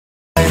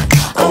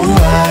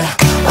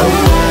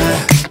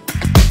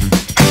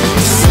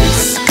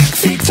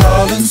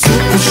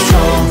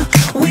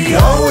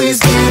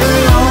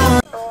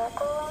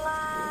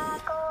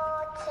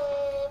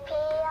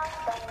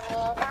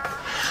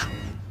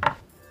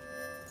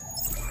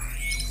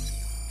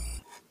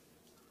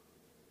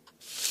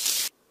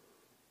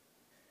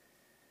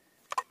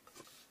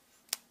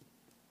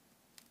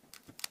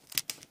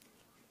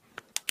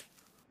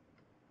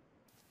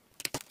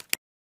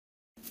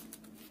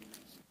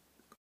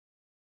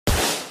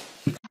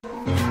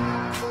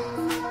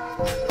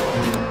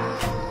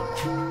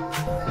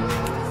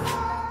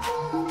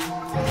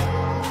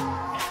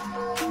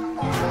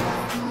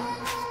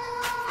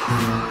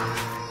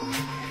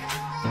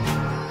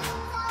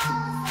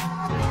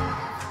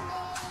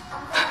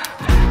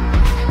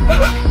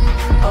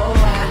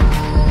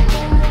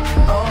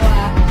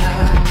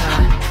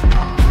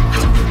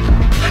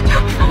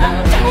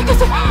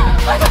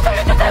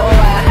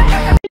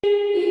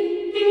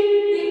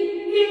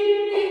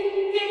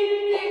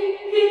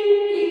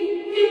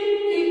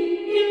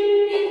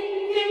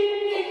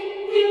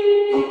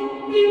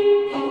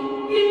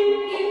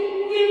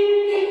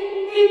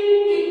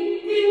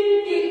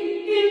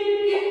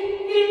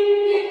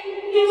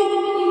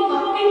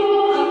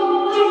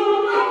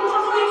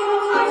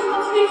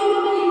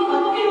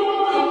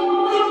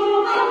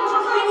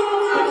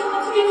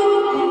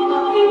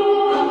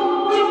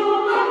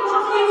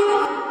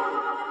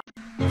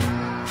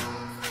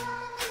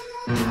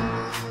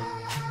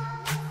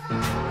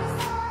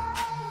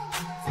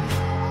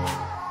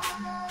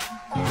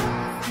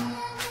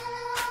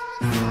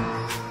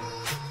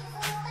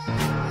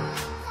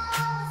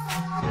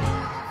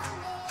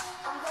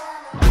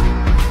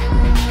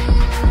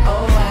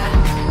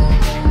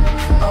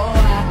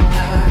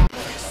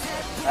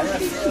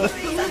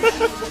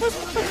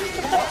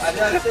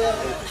Alright,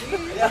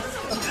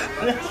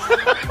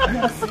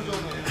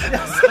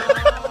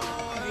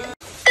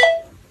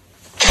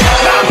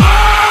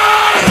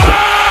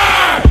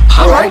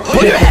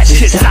 put that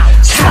shit down.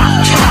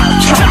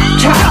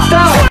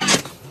 Down.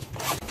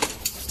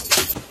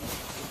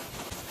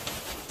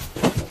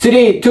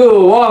 3,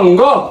 2, 1,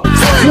 go!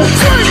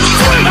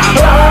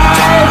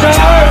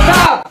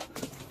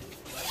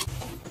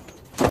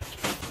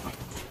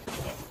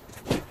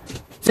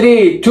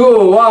 3,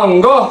 2,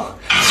 1, go!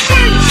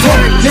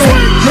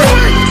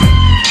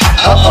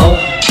 Uh-oh,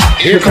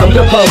 here comes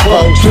the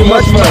po-po, too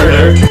much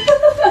murder.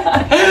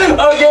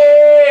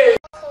 Okay!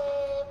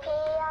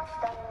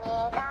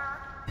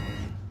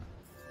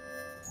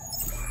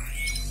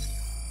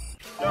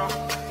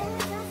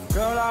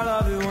 Girl, I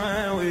love you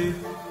when we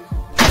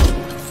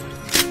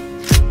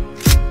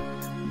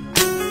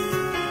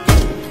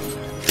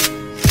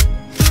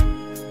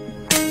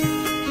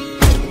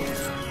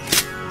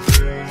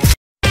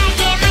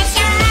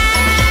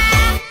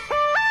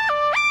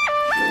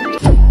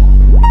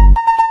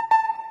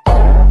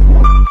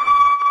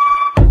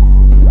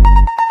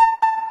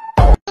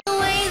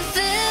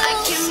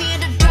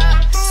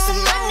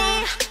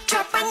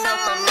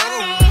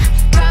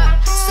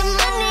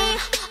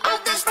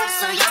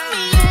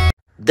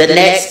The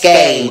next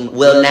game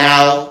will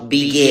now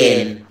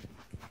begin.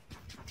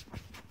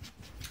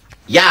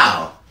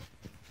 Y'all.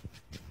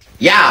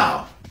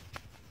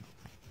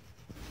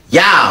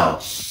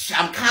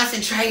 I'm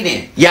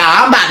concentrating. Y'all,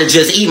 I'm about to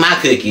just eat my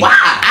cookie. Why?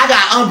 I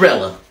got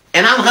umbrella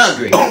and I'm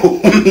hungry.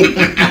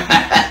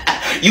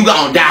 You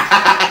gonna die.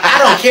 I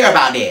don't care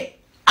about that.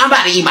 I'm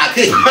about to eat my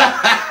cookie.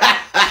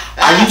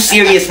 Are you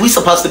serious? We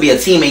supposed to be a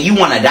team and you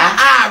wanna die?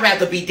 I'd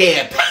rather be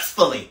dead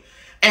peacefully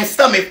and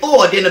stomach full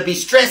than to be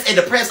stressed and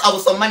depressed over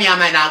some money I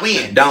might not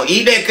win. Don't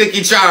eat that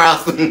cookie,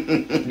 Charles.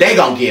 They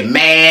gonna get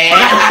mad.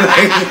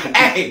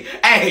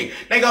 hey,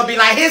 they gonna be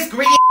like, his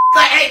green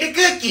ate the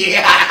cookie.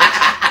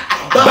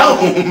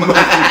 Boom.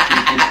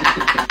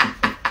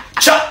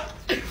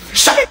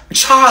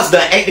 Charles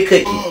done ate the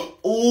cookie.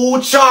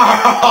 Ooh,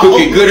 Charles.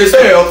 cookie good as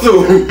hell,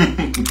 too.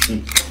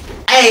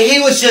 Hey, he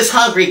was just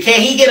hungry.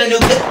 Can he get a new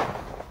cookie?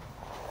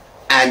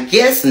 I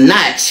guess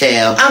not,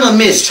 child. I'ma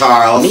miss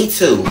Charles. Me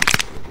too.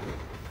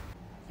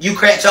 You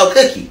cracked your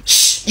cookie.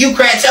 Shh, you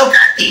cracked your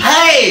cookie.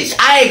 Hey,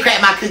 I ain't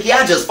cracked my cookie.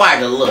 I just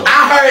farted a little.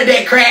 I heard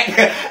that crack.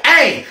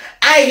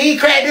 Hey, he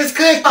cracked this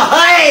cookie.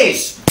 Hey,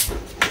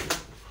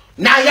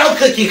 now your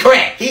cookie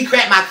cracked. He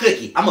cracked my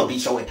cookie. I'm gonna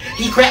beat your ass.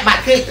 He cracked my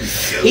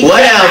cookie.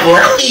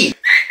 Whatever.